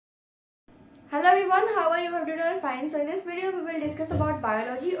Hello everyone, how are you? Hope you're doing fine. So in this video we will discuss about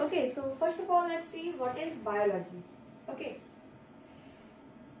biology. Okay, so first of all let's see what is biology. Okay,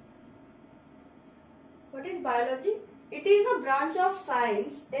 what is biology? It is a branch of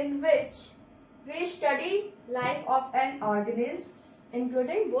science in which we study life of an organism,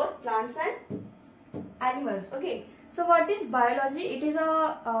 including both plants and animals. Okay, so what is biology? It is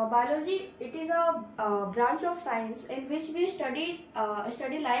a branch of science in which we study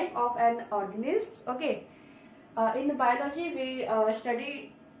life of an organism. Okay, in biology we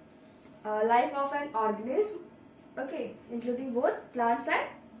study life of an organism. Okay, including both plants and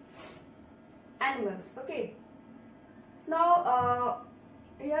animals. Okay, now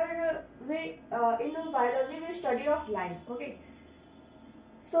here we in biology we study of life. Okay,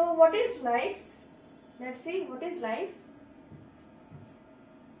 so what is life? Let's see what is life.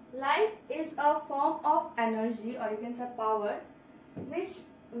 Life is a form of energy, or you can say power, which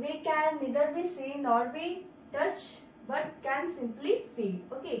we can neither be seen nor be touched, but can simply feel.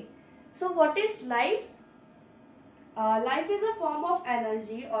 Okay, so what is life? Life is a form of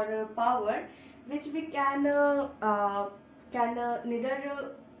energy or a power which we can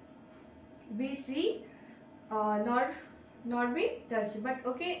neither be seen nor be touched, but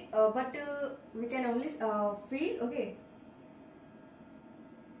okay, we can only feel. Okay,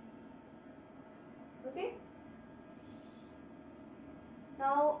 okay.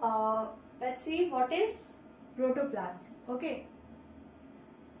 Now let's see what is protoplasm. Okay,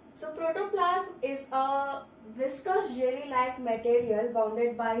 so protoplasm is a viscous jelly-like material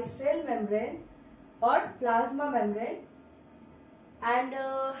bounded by cell membrane or plasma membrane, and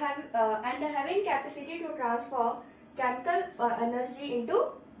having capacity to transform chemical energy into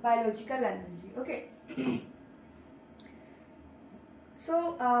biological energy. Okay.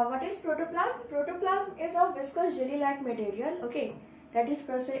 So what is protoplasm? Protoplasm is a viscous jelly-like material, okay, that is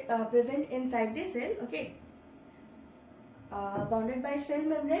present inside the cell, okay, bounded by cell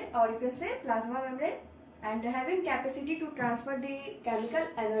membrane, or you can say plasma membrane, and having capacity to transfer the chemical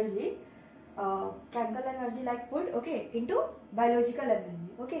energy like food, okay, into biological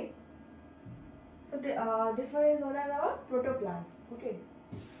energy. Okay, so this one is known as our protoplasm. Okay,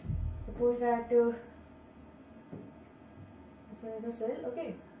 suppose that this one is a cell.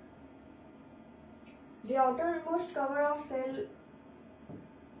 Okay, the outermost cover of cell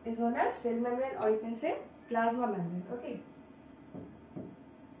is known as cell membrane, or you can say plasma membrane. Okay,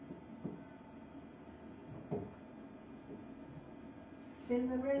 cell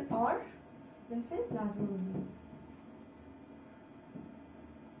membrane, or you can say plasma membrane.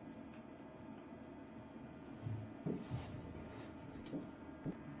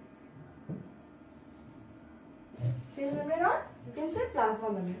 Cell membrane, or you can say plasma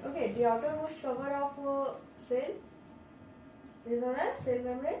membrane. Okay, the outermost cover of cell is known as cell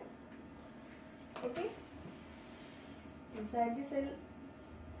membrane. Okay, inside the cell,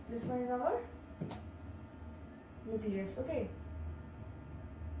 this one is our nucleus. Okay,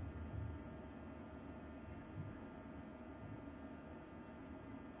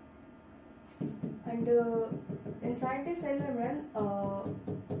 and inside the cell membrane,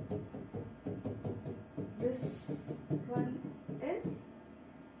 this one is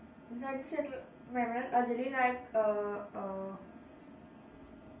inside the cell membrane a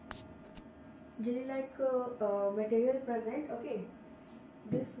jelly-like material present. Okay,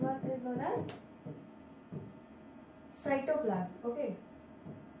 this one is known as cytoplasm. Okay,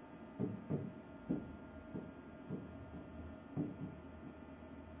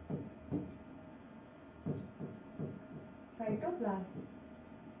 cytoplasm.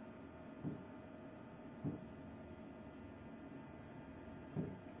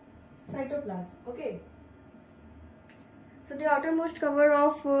 Cytoplasm. Okay, so the outermost cover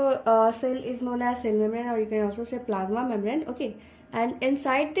of cell is known as cell membrane, or you can also say plasma membrane. Okay, and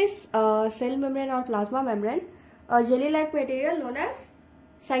inside this cell membrane or plasma membrane, a jelly-like material known as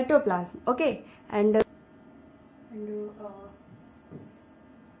cytoplasm. Okay, and this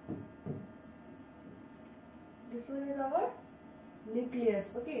one is our nucleus.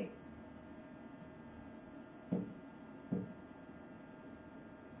 Okay,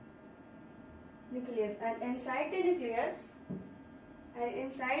 nucleus, and inside the nucleus,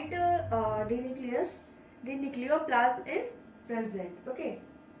 the nucleoplasm is present. Okay,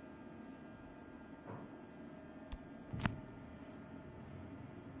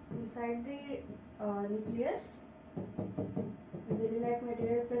 inside the nucleus, the jelly-like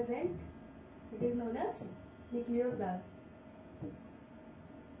material present, it is known as nucleoplasm.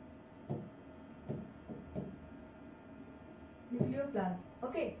 Nucleoplasm.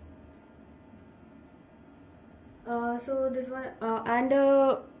 Okay. So this one and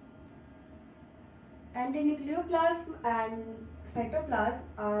and the nucleoplasm and cytoplasm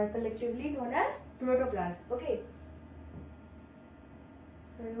are collectively known as protoplasm. Okay.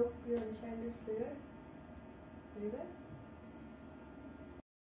 So I hope you understand this clear. Very well.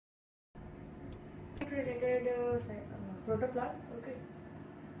 Related protoplasm. Okay.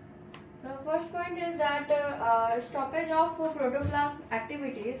 So first point is that stoppage of protoplasm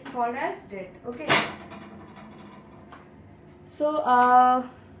activity is called as death. Okay. So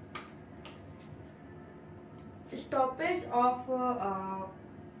stoppage of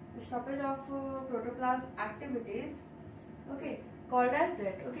protoplasm activities, okay, called as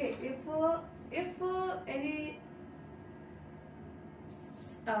death. Okay.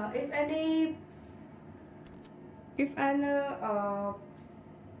 If an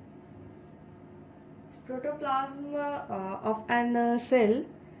protoplasm of an cell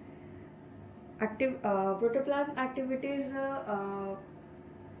protoplasm activities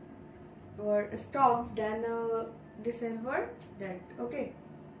were stopped, then the cell were dead. Okay.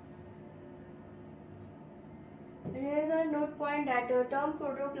 And here is a note point that the term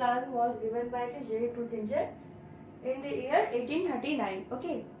protoplasm was given by the J.Singh in the year 1839.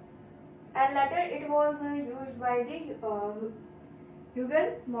 Okay. And later it was used by the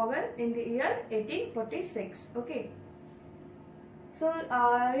Eugen Morgan in the year 1846. Okay. So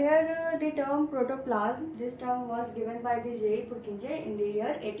here the term protoplasm, this term was given by the J.Singh in the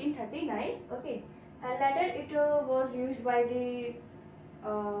year 1839. Okay. And later it was used by the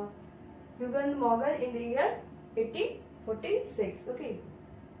Eugen Morgan in the year 1846. Okay.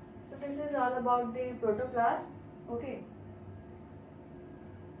 So this is all about the protoplasm. Okay.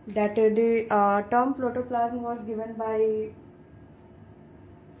 That the term protoplasm was given by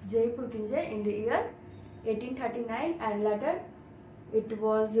J.Singh in the year 1839, and later it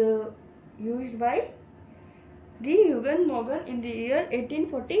was used by the Eugen Morgan in the year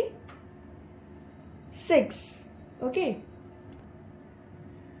 1846. Okay.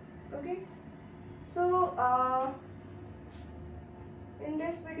 Okay. So in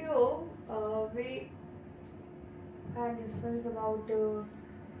this video we had discussed about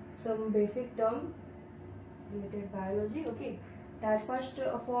some basic term related biology. Okay. That first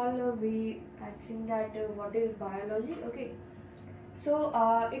of all we had seen that what is biology. Okay. So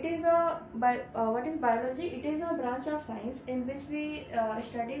it is what is biology? It is a branch of science in which we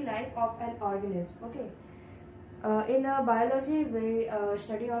study life of an organism. Okay. In biology we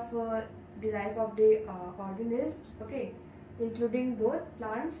study of the life of the organisms. Okay, including both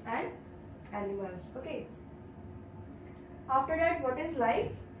plants and animals. Okay. After that, what is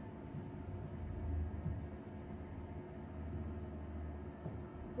life?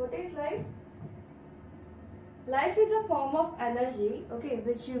 What is life? Life is a form of energy, okay,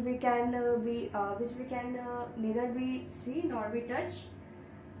 which we can neither be see nor be touch,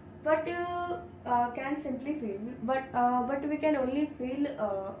 but can simply feel. But we can only feel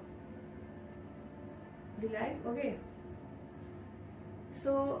the life. Okay.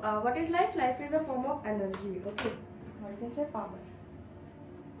 So what is life? Life is a form of energy. Okay, or you can say power.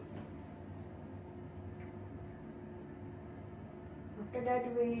 After that,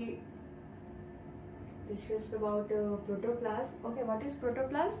 we discussed about protoplasm. Okay, what is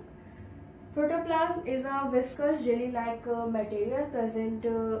protoplasm? Protoplasm is a viscous jelly-like material present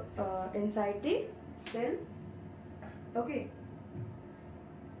inside the cell. Okay,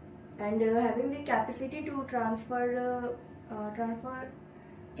 and having the capacity to transfer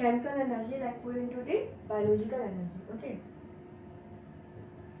chemical energy like food into the biological energy. Okay,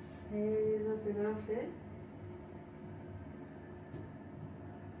 here is a figure of cell.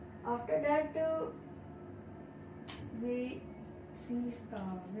 After that, we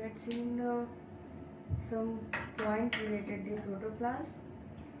had seen some point related to protoplasm.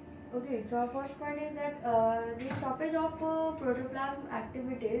 Okay, so our first point is that the stoppage of protoplasm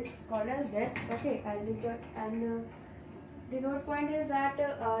activities called as death. Okay, and the note point is that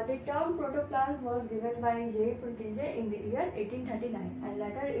the term protoplasm was given by J.Singh in the year 1839, and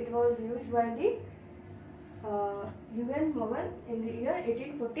later it was used by the Eugen Morgan in the year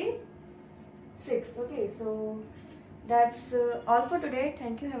 1846. Okay, so that's all for today.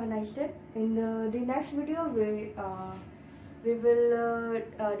 Thank you. Have a nice day. In the next video, we will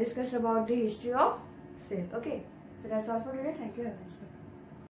discuss about the history of cell. Okay, so that's all for today. Thank you. Have a nice day.